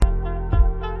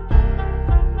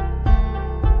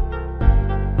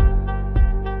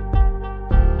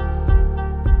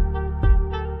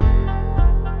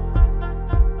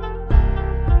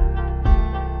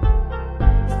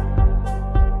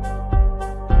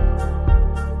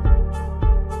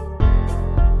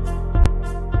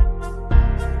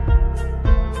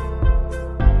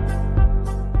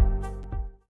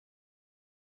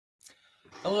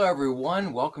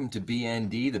everyone. Welcome to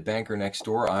BND, the Banker Next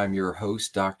Door. I'm your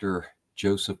host, Dr.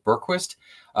 Joseph Berquist.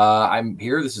 I'm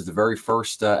here. This is the very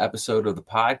first episode of the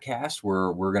podcast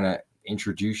where we're going to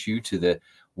introduce you to the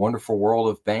wonderful world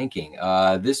of banking.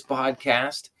 This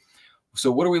podcast,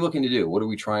 so what are we looking to do? What are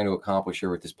we trying to accomplish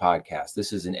here with this podcast?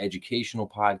 This is an educational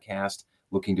podcast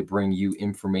looking to bring you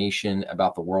information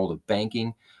about the world of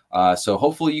banking. So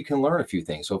hopefully you can learn a few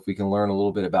things. Hopefully you can learn a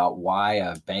little bit about why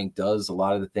a bank does a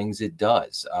lot of the things it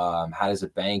does. How does a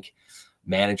bank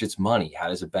manage its money? How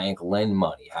does a bank lend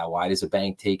money? Why does a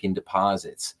bank take in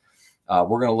deposits?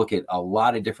 We're going to look at a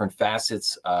lot of different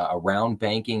facets around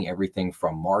banking, everything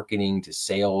from marketing to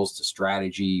sales to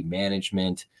strategy,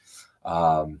 management,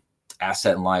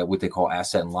 asset and what they call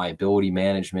asset and liability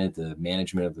management, the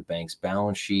management of the bank's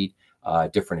balance sheet,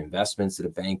 different investments that a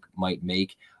bank might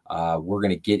make. We're going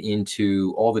to get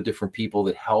into all the different people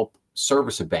that help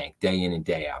service a bank day in and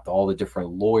day out, all the different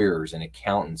lawyers and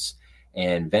accountants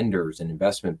and vendors and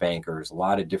investment bankers, a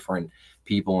lot of different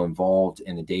people involved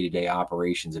in the day-to-day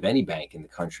operations of any bank in the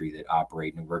country that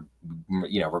operate, and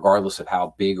regardless of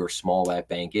how big or small that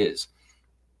bank is.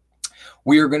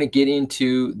 We are going to get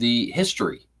into the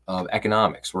history of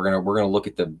economics. We're going to look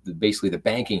at basically the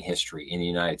banking history in the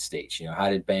United States. How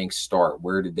did banks start?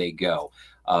 Where did they go?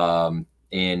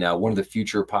 And one of the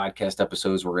future podcast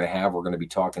episodes we're going to be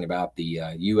talking about the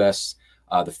U.S.,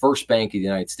 the first bank of the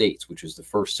United States, which was the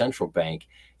first central bank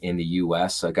in the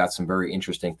U.S. Got some very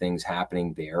interesting things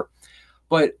happening there.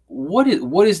 But what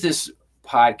is this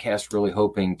podcast really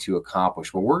hoping to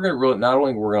accomplish? Well, we're going to not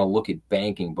only look at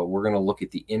banking, but we're going to look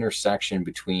at the intersection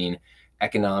between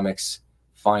economics,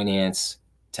 finance,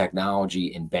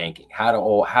 technology, and banking. How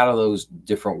do those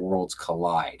different worlds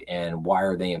collide, and why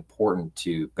are they important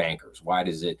to bankers? Why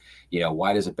does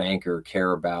a banker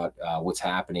care about what's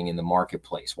happening in the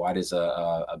marketplace? Why does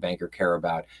a banker care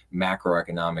about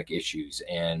macroeconomic issues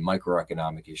and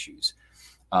microeconomic issues?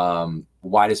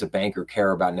 Why does a banker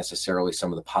care about necessarily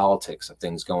some of the politics of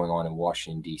things going on in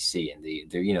Washington, D.C.? And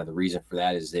the reason for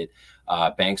that is that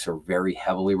banks are very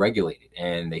heavily regulated,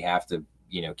 and they have to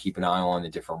keep an eye on the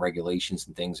different regulations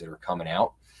and things that are coming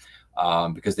out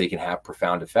because they can have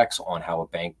profound effects on how a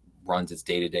bank runs its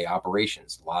day-to-day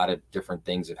operations. A lot of different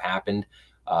things have happened,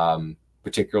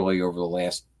 particularly over the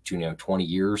last 20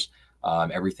 years.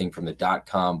 Everything from the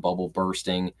dot-com bubble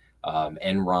bursting,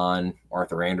 Enron,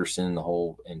 Arthur Andersen, the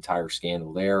whole entire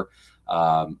scandal there.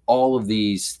 All of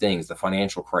these things, the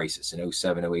financial crisis in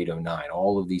 07, 08, 09,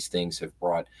 all of these things have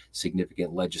brought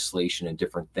significant legislation and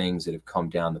different things that have come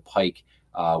down the pike,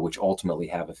 which ultimately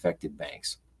have affected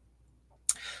banks.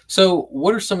 So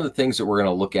what are some of the things that we're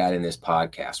going to look at in this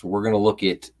podcast? We're going to look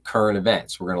at current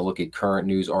events. We're going to look at current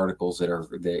news articles that are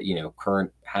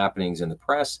current happenings in the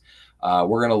press.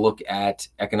 We're going to look at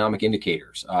economic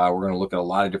indicators. We're going to look at a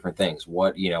lot of different things.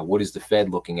 What is the Fed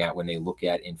looking at when they look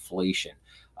at inflation?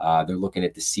 They're looking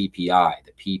at the CPI,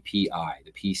 the PPI,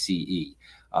 the PCE.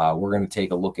 We're going to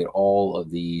take a look at all of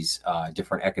these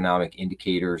different economic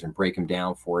indicators and break them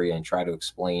down for you and try to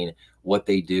explain what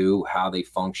they do, how they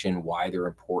function, why they're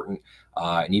important,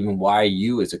 and even why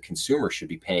you as a consumer should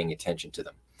be paying attention to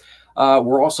them.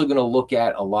 We're also going to look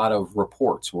at a lot of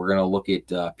reports. We're going to look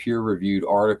at peer-reviewed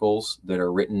articles that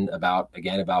are written about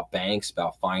banks,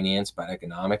 about finance, about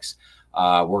economics.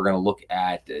 We're going to look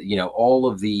at all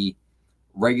of the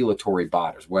regulatory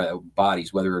bodies,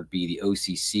 whether it be the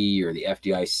OCC or the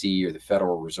FDIC or the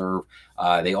Federal Reserve.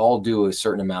 They all do a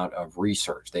certain amount of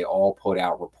research. They all put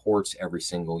out reports every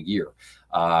single year.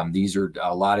 These are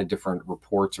a lot of different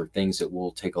reports or things that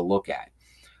we'll take a look at.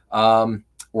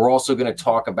 We're also going to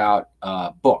talk about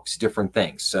books, different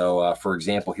things. So, for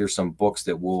example, here's some books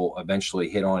that we'll eventually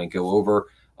hit on and go over.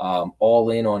 All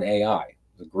In on AI,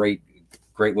 a great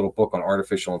little book on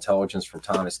artificial intelligence from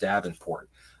Thomas Davenport.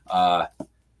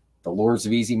 The Lords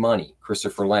of Easy Money,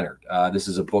 Christopher Leonard. This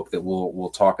is a book that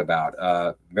we'll talk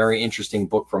about. Very interesting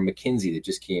book from McKinsey that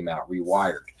just came out,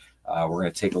 Rewired. We're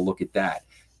going to take a look at that,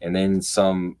 and then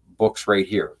some books right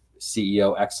here.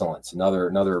 CEO Excellence,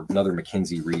 another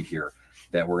McKinsey read here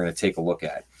that we're going to take a look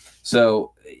at.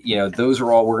 So, those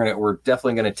are all we're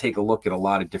definitely going to take a look at a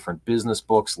lot of different business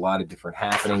books, a lot of different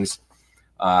happenings.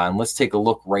 And let's take a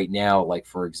look right now. Like,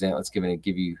 for example, let's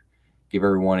give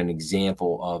everyone an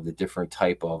example of the different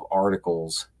type of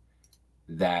articles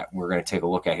that we're going to take a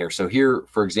look at here. So here,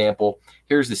 for example,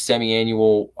 here's the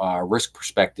semi-annual risk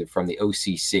perspective from the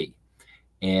OCC.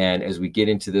 And as we get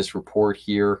into this report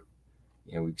here,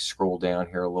 we scroll down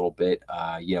here a little bit.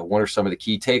 What are some of the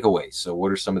key takeaways? So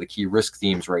what are some of the key risk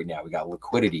themes right now? We got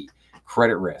liquidity,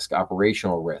 credit risk,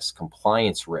 operational risk,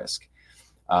 compliance risk.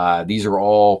 These are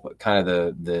all kind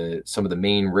of the some of the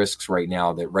main risks right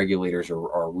now that regulators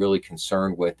are really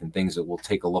concerned with, and things that we'll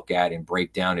take a look at and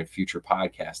break down in future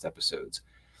podcast episodes.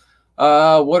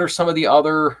 What are some of the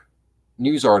other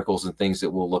news articles and things that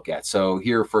we'll look at? So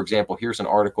here, for example, here's an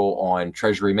article on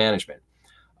treasury management.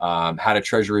 How do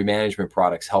treasury management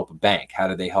products help a bank? How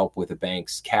do they help with a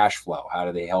bank's cash flow? How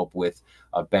do they help with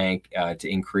a bank to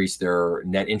increase their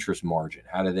net interest margin?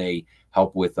 How do they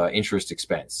help with interest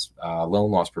expense,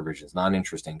 loan loss provisions,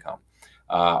 non-interest income?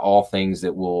 All things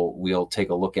that we'll take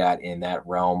a look at in that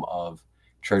realm of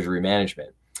treasury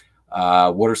management.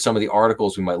 What are some of the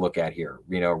articles we might look at here?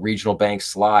 Regional banks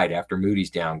slide after Moody's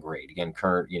downgrade. Again,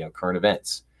 current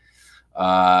events.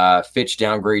 Fitch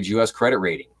downgrades U.S. credit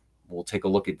rating. We'll take a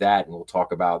look at that, and we'll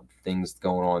talk about things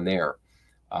going on there.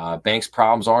 Banks'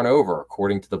 problems aren't over,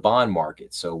 according to the bond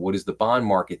market. So what does the bond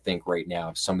market think right now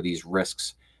of some of these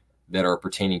risks that are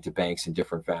pertaining to banks in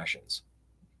different fashions?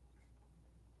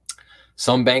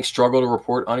 Some banks struggle to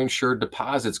report uninsured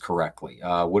deposits correctly.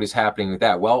 What is happening with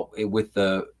that? Well, with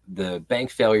the bank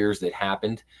failures that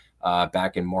happened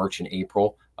back in March and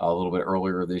April, a little bit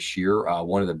earlier this year,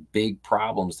 one of the big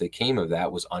problems that came of that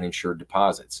was uninsured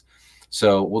deposits.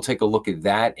 So we'll take a look at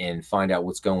that and find out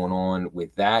what's going on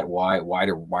with that. Why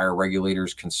are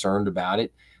regulators concerned about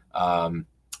it?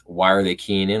 Why are they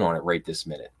keying in on it right this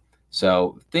minute?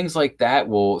 So things like that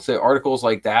articles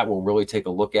like that we'll really take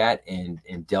a look at and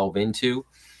delve into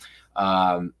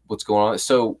what's going on.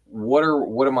 So what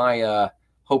am I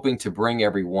hoping to bring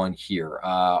everyone here?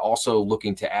 Also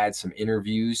looking to add some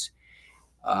interviews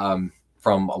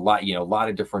from a lot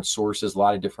of different sources, a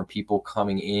lot of different people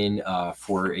coming in.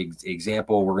 For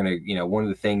example, we're going to, one of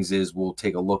the things is we'll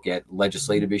take a look at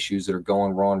legislative issues that are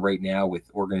going on right now with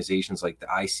organizations like the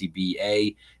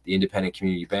ICBA, the Independent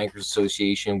Community Bankers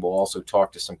Association. We'll also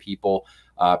talk to some people,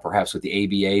 perhaps with the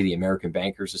ABA, the American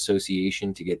Bankers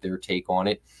Association, to get their take on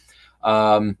it.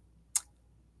 So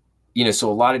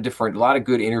a lot of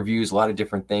good interviews, a lot of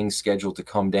different things scheduled to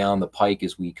come down the pike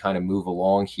as we kind of move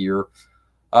along here.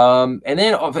 And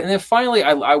then finally,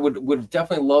 I would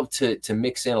definitely love to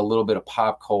mix in a little bit of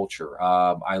pop culture.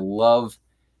 I love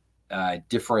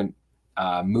different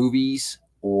movies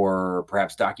or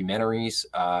perhaps documentaries,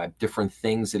 different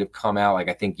things that have come out. Like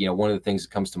I think one of the things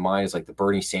that comes to mind is like the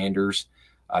Bernie Sanders,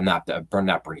 not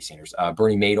Bernie Sanders,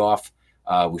 Bernie Madoff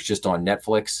was just on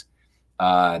Netflix.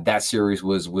 That series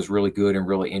was really good and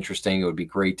really interesting. It would be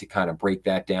great to kind of break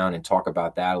that down and talk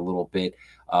about that a little bit.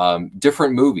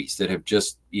 Different movies that have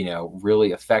just,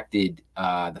 really affected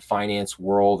the finance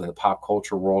world and the pop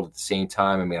culture world at the same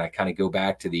time. I mean, I kind of go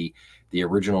back to the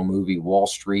original movie Wall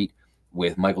Street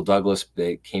with Michael Douglas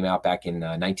that came out back in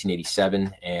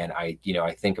 1987. And I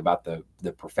think about the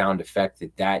profound effect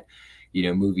that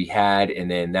movie had.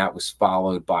 And then that was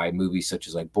followed by movies such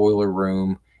as like Boiler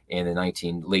Room in the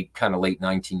late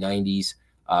 1990s,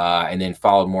 and then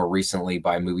followed more recently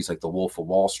by movies like The Wolf of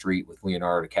Wall Street with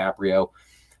Leonardo DiCaprio.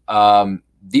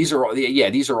 These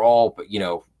are all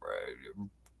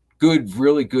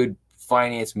really good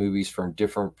finance movies from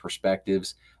different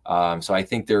perspectives. So I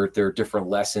think there are different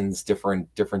lessons, different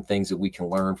things that we can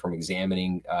learn from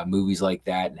examining movies like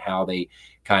that, and how they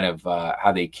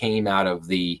how they came out of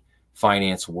the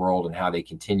finance world and how they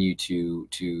continue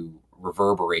to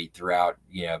reverberate throughout,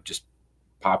 just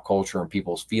pop culture and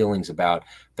people's feelings about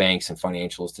banks and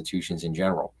financial institutions in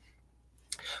general.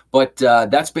 But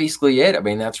that's basically it. I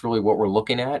mean, that's really what we're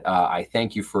looking at. I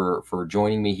thank you for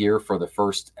joining me here for the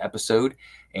first episode,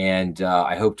 and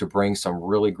I hope to bring some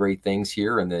really great things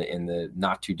here in the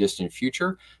not too distant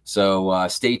future. So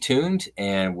stay tuned,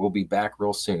 and we'll be back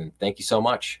real soon. Thank you so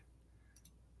much.